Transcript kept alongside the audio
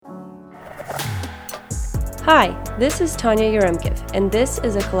Hi, this is Tanya Yaremkiv, and this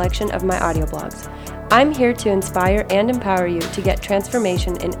is a collection of my audio blogs. I'm here to inspire and empower you to get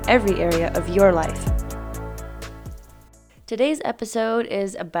transformation in every area of your life. Today's episode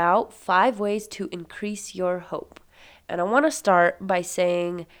is about 5 ways to increase your hope. And I want to start by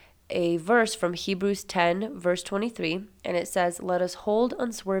saying a verse from Hebrews 10, verse 23, and it says, "Let us hold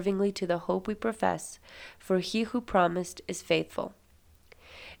unswervingly to the hope we profess, for he who promised is faithful."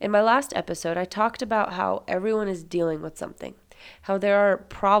 In my last episode, I talked about how everyone is dealing with something, how there are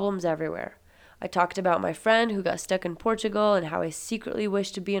problems everywhere. I talked about my friend who got stuck in Portugal and how I secretly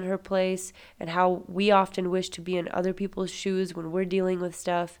wish to be in her place and how we often wish to be in other people's shoes when we're dealing with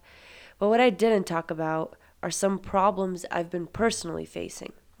stuff. But what I didn't talk about are some problems I've been personally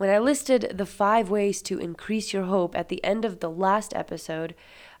facing. When I listed the 5 ways to increase your hope at the end of the last episode,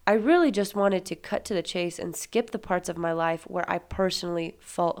 I really just wanted to cut to the chase and skip the parts of my life where I personally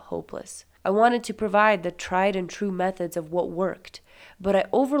felt hopeless. I wanted to provide the tried and true methods of what worked, but I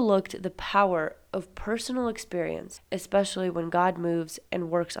overlooked the power of personal experience, especially when God moves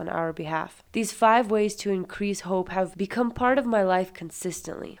and works on our behalf. These 5 ways to increase hope have become part of my life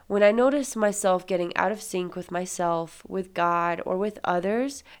consistently. When I notice myself getting out of sync with myself, with God, or with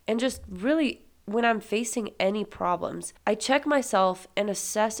others, and just really when I'm facing any problems, I check myself and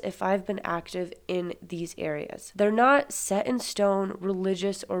assess if I've been active in these areas. They're not set in stone,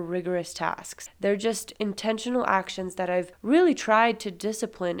 religious, or rigorous tasks. They're just intentional actions that I've really tried to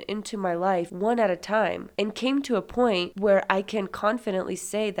discipline into my life one at a time and came to a point where I can confidently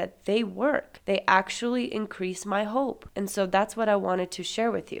say that they work. They actually increase my hope. And so that's what I wanted to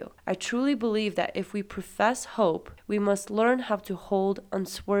share with you. I truly believe that if we profess hope, we must learn how to hold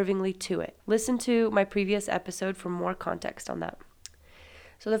unswervingly to it. Listen to my previous episode for more context on that.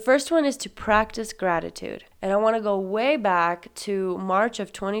 So the first one is to practice gratitude. And I want to go way back to March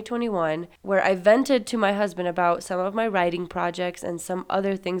of 2021, where I vented to my husband about some of my writing projects and some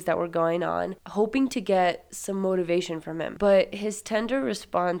other things that were going on, hoping to get some motivation from him. But his tender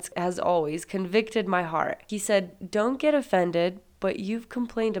response, as always, convicted my heart. He said, "Don't get offended, but you've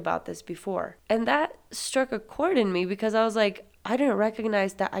complained about this before." And that struck a chord in me because I was like, I didn't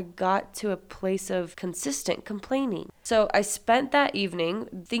recognize that I got to a place of consistent complaining. So I spent that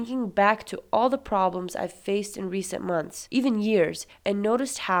evening thinking back to all the problems I've faced in recent months, even years, and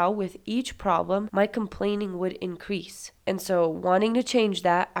noticed how with each problem, my complaining would increase. And so wanting to change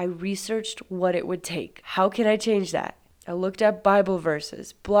that, I researched what it would take. How can I change that? I looked at Bible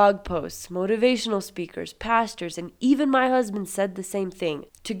verses, blog posts, motivational speakers, pastors, and even my husband said the same thing.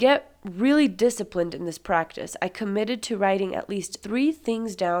 To get really disciplined in this practice, I committed to writing at least 3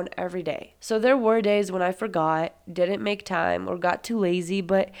 things down every day. So there were days when I forgot, didn't make time, or got too lazy,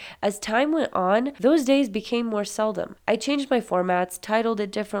 but as time went on, those days became more seldom. I changed my formats, titled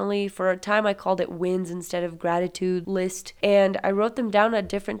it differently. For a time, I called it wins instead of gratitude list, and I wrote them down at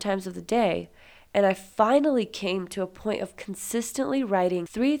different times of the day. And I finally came to a point of consistently writing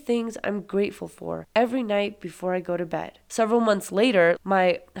 3 things I'm grateful for every night before I go to bed. Several months later,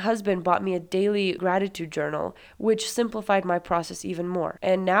 my husband bought me a daily gratitude journal, which simplified my process even more.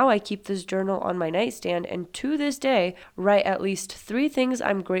 And now I keep this journal on my nightstand and to this day, write at least 3 things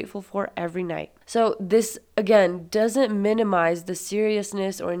I'm grateful for every night. So this, again, doesn't minimize the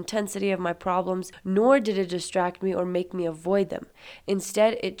seriousness or intensity of my problems, nor did it distract me or make me avoid them.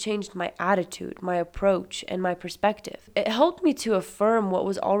 Instead, it changed my attitude, my approach, and my perspective. It helped me to affirm what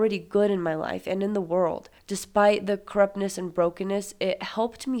was already good in my life and in the world. Despite the corruptness and brokenness, it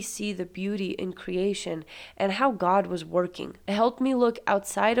helped me see the beauty in creation and how God was working. It helped me look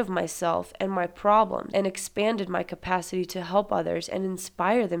outside of myself and my problems and expanded my capacity to help others and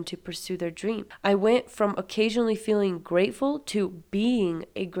inspire them to pursue their dream. I went from occasionally feeling grateful to being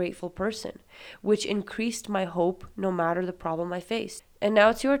a grateful person, which increased my hope no matter the problem I faced. And now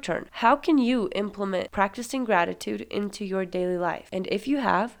it's your turn. How can you implement practicing gratitude into your daily life? And if you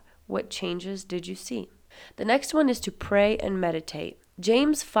have, what changes did you see? The next one is to pray and meditate.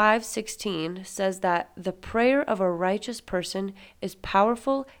 James 5:16 says that the prayer of a righteous person is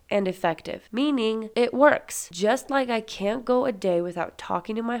powerful and effective, meaning it works. Just like I can't go a day without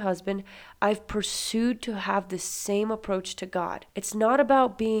talking to my husband, I've pursued to have the same approach to God. It's not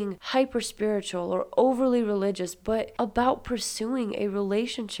about being hyper spiritual or overly religious, but about pursuing a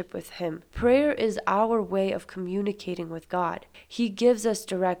relationship with Him. Prayer is our way of communicating with God. He gives us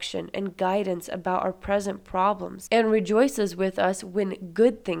direction and guidance about our present problems and rejoices with us when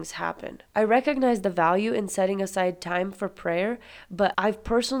good things happen. I recognize the value in setting aside time for prayer, but I've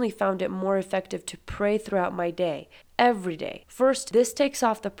personally found it more effective to pray throughout my day. Every day. First, this takes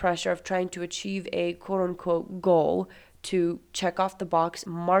off the pressure of trying to achieve a quote-unquote goal to check off the box,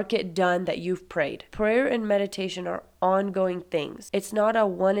 mark it done that you've prayed. Prayer and meditation are ongoing things. It's not a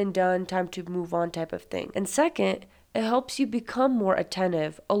one and done, time to move on type of thing. And second, it helps you become more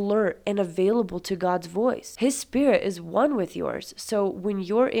attentive, alert, and available to God's voice. His spirit is one with yours. So when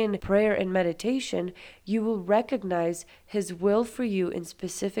you're in prayer and meditation, you will recognize His will for you in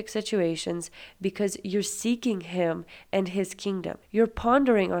specific situations because you're seeking Him and His kingdom. You're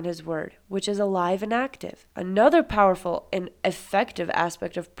pondering on His word, which is alive and active. Another powerful and effective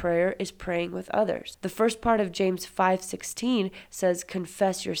aspect of prayer is praying with others. The first part of James 5:16 says,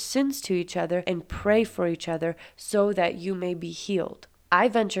 confess your sins to each other and pray for each other so that you may be healed. I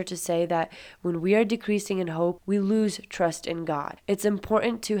venture to say that when we are decreasing in hope, we lose trust in God. It's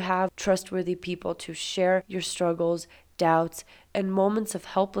important to have trustworthy people to share your struggles, doubts, and moments of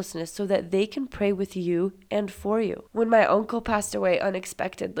helplessness so that they can pray with you and for you. When my uncle passed away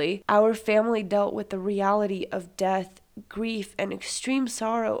unexpectedly, our family dealt with the reality of death, grief, and extreme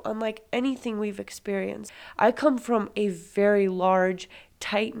sorrow unlike anything we've experienced. I come from a very large,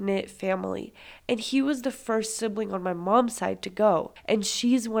 tight-knit family, and he was the first sibling on my mom's side to go, and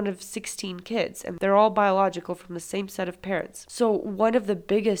she's one of 16 kids, and they're all biological from the same set of parents. So one of the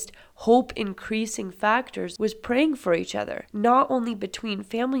biggest hope increasing factors was praying for each other, not only between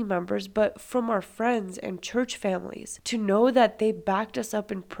family members, but from our friends and church families. To know that they backed us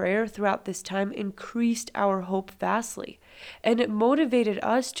up in prayer throughout this time increased our hope vastly, and it motivated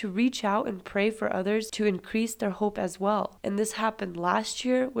us to reach out and pray for others to increase their hope as well. And this happened last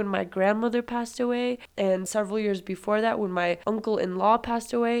year when my grandmother passed away, and several years before that when my uncle-in-law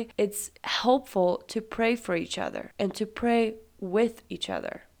passed away. It's helpful to pray for each other and to pray with each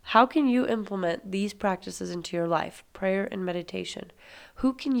other. How can you implement these practices into your life, prayer and meditation?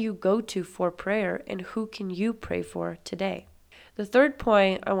 Who can you go to for prayer, and who can you pray for today? The third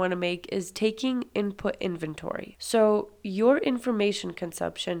point I want to make is taking input inventory. So your information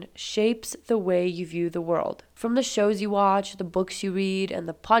consumption shapes the way you view the world. From the shows you watch, the books you read, and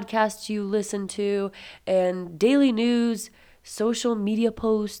the podcasts you listen to, and daily news, social media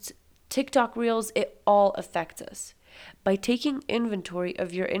posts, TikTok reels, it all affects us. By taking inventory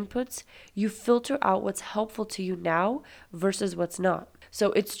of your inputs, you filter out what's helpful to you now versus what's not.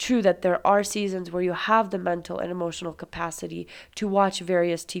 So it's true that there are seasons where you have the mental and emotional capacity to watch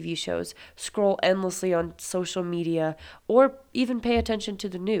various TV shows, scroll endlessly on social media, or even pay attention to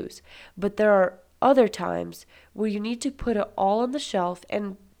the news. But there are other times where you need to put it all on the shelf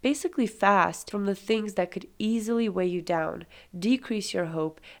and basically fast from the things that could easily weigh you down, decrease your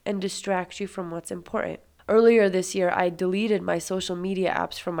hope, and distract you from what's important. Earlier this year, I deleted my social media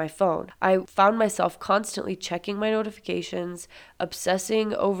apps from my phone. I found myself constantly checking my notifications,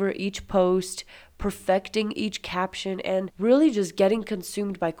 obsessing over each post, perfecting each caption, and really just getting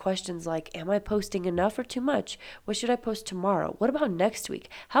consumed by questions like, am I posting enough or too much? What should I post tomorrow? What about next week?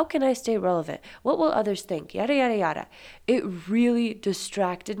 How can I stay relevant? What will others think? Yada, yada, yada. It really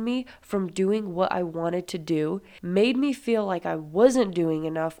distracted me from doing what I wanted to do, made me feel like I wasn't doing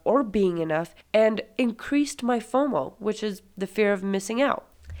enough or being enough, and increased my FOMO, which is the fear of missing out.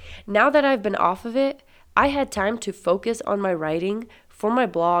 Now that I've been off of it, I had time to focus on my writing for my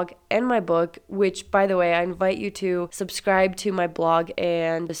blog and my book, which, by the way, I invite you to subscribe to my blog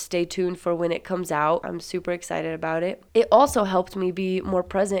and stay tuned for when it comes out. I'm super excited about it. It also helped me be more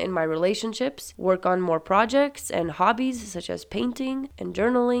present in my relationships, work on more projects and hobbies such as painting and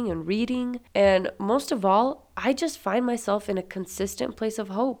journaling and reading, and most of all, I just find myself in a consistent place of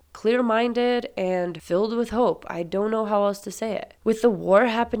hope, clear-minded and filled with hope. I don't know how else to say it. With the war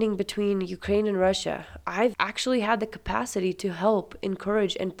happening between Ukraine and Russia, I've actually had the capacity to help,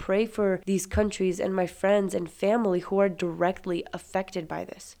 encourage, and pray for these countries and my friends and family who are directly affected by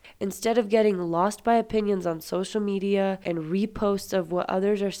this. Instead of getting lost by opinions on social media and reposts of what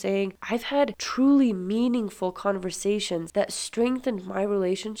others are saying, I've had truly meaningful conversations that strengthened my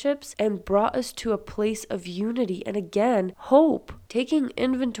relationships and brought us to a place of unity and, again, hope. Taking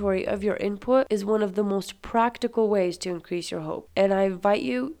inventory of your input is one of the most practical ways to increase your hope, and I invite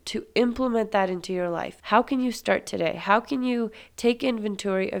you to implement that into your life. How can you start today? How can you take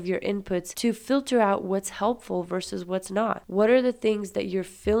inventory of your inputs to filter out what's helpful versus what's not? What are the things that you're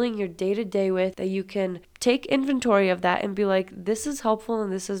filling your day-to-day with that you can take inventory of that and be like, this is helpful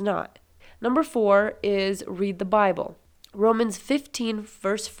and this is not? Number 4 is read the Bible. Romans 15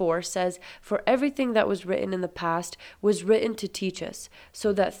 verse 4 says, "For everything that was written in the past was written to teach us,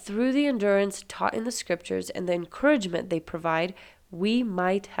 so that through the endurance taught in the scriptures and the encouragement they provide, we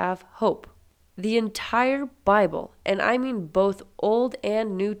might have hope." The entire Bible, and I mean both Old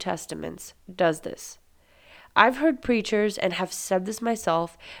and New Testaments, does this. I've heard preachers, and have said this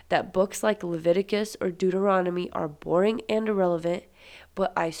myself, that books like Leviticus or Deuteronomy are boring and irrelevant,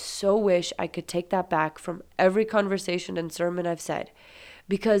 but I so wish I could take that back from every conversation and sermon I've said.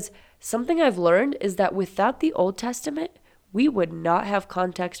 Because something I've learned is that without the Old Testament, we would not have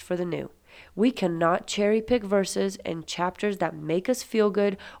context for the New. We cannot cherry pick verses and chapters that make us feel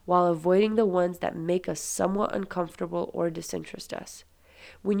good while avoiding the ones that make us somewhat uncomfortable or disinterest us.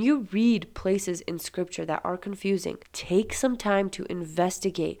 When you read places in scripture that are confusing, take some time to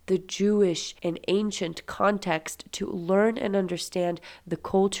investigate the Jewish and ancient context to learn and understand the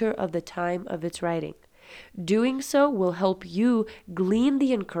culture of the time of its writing. Doing so will help you glean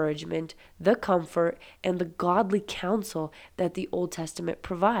the encouragement, the comfort, and the godly counsel that the Old Testament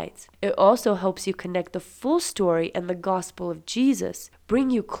provides. It also helps you connect the full story and the gospel of Jesus, bring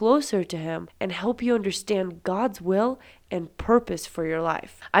you closer to Him, and help you understand God's will and purpose for your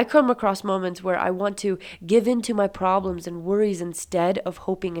life. I come across moments where I want to give in to my problems and worries instead of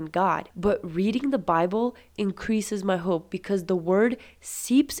hoping in God. But reading the Bible increases my hope because the Word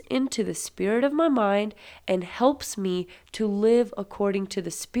seeps into the spirit of my mind and helps me to live according to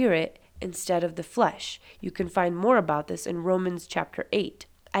the Spirit instead of the flesh. You can find more about this in Romans chapter 8.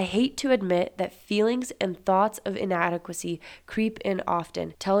 I hate to admit that feelings and thoughts of inadequacy creep in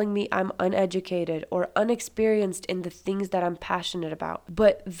often, telling me I'm uneducated or unexperienced in the things that I'm passionate about.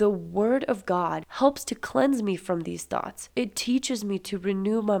 But the Word of God helps to cleanse me from these thoughts. It teaches me to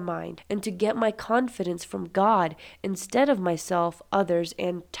renew my mind and to get my confidence from God instead of myself, others,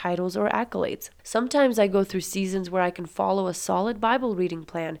 and titles or accolades. Sometimes I go through seasons where I can follow a solid Bible reading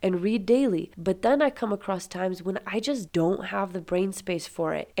plan and read daily, but then I come across times when I just don't have the brain space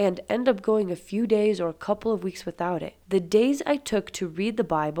for it and end up going a few days or a couple of weeks without it. The days I took to read the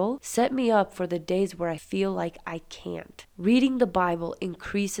Bible set me up for the days where I feel like I can't. Reading the Bible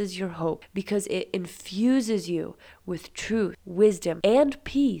increases your hope because it infuses you with truth, wisdom, and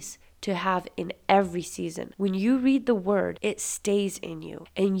peace to have in every season. When you read the Word, it stays in you,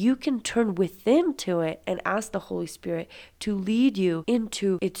 and you can turn within to it and ask the Holy Spirit to lead you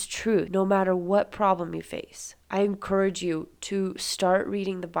into its truth, no matter what problem you face. I encourage you to start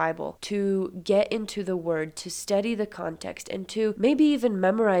reading the Bible, to get into the Word, to study the context, and to maybe even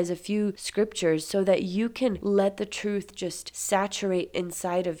memorize a few scriptures so that you can let the truth just saturate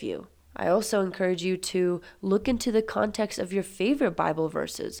inside of you. I also encourage you to look into the context of your favorite Bible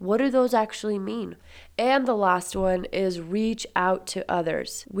verses. What do those actually mean? And the last one is reach out to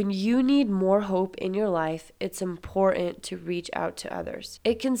others. When you need more hope in your life, it's important to reach out to others.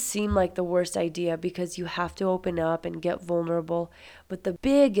 It can seem like the worst idea because you have to open up and get vulnerable, but the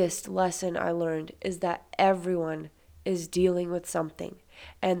biggest lesson I learned is that everyone is dealing with something,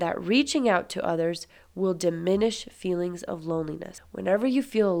 and that reaching out to others will diminish feelings of loneliness. Whenever you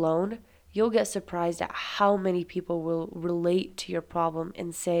feel alone, you'll get surprised at how many people will relate to your problem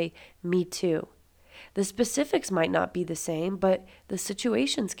and say, "Me too." The specifics might not be the same, but the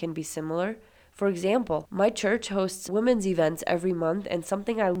situations can be similar. For example, my church hosts women's events every month, and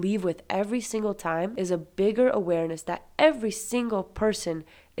something I leave with every single time is a bigger awareness that every single person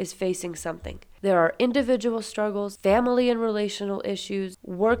is facing something. There are individual struggles, family and relational issues,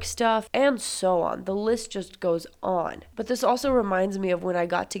 work stuff, and so on. The list just goes on. But this also reminds me of when I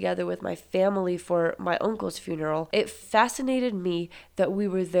got together with my family for my uncle's funeral. It fascinated me that we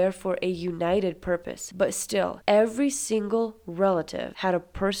were there for a united purpose, but still, every single relative had a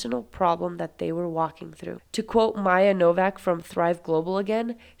personal problem that they were walking through. To quote Maya Novak from Thrive Global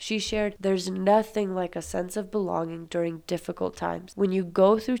again, she shared, "There's nothing like a sense of belonging during difficult times. When you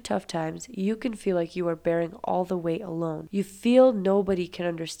go through tough times, you can feel like you are bearing all the weight alone. You feel nobody can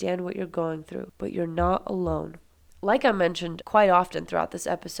understand what you're going through, but you're not alone." Like I mentioned quite often throughout this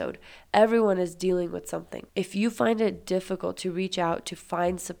episode, everyone is dealing with something. If you find it difficult to reach out to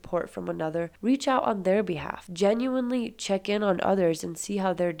find support from another, reach out on their behalf. Genuinely check in on others and see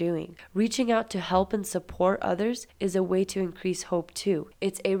how they're doing. Reaching out to help and support others is a way to increase hope too.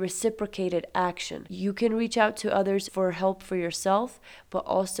 It's a reciprocated action. You can reach out to others for help for yourself, but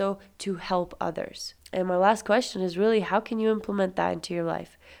also to help others. And my last question is really, how can you implement that into your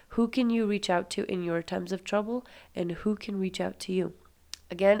life? Who can you reach out to in your times of trouble, and who can reach out to you?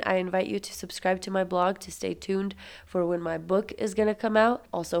 Again, I invite you to subscribe to my blog to stay tuned for when my book is going to come out.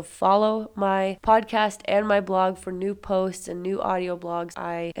 Also, follow my podcast and my blog for new posts and new audio blogs.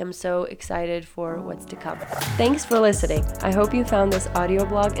 I am so excited for what's to come. Thanks for listening. I hope you found this audio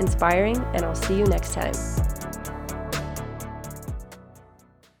blog inspiring, and I'll see you next time.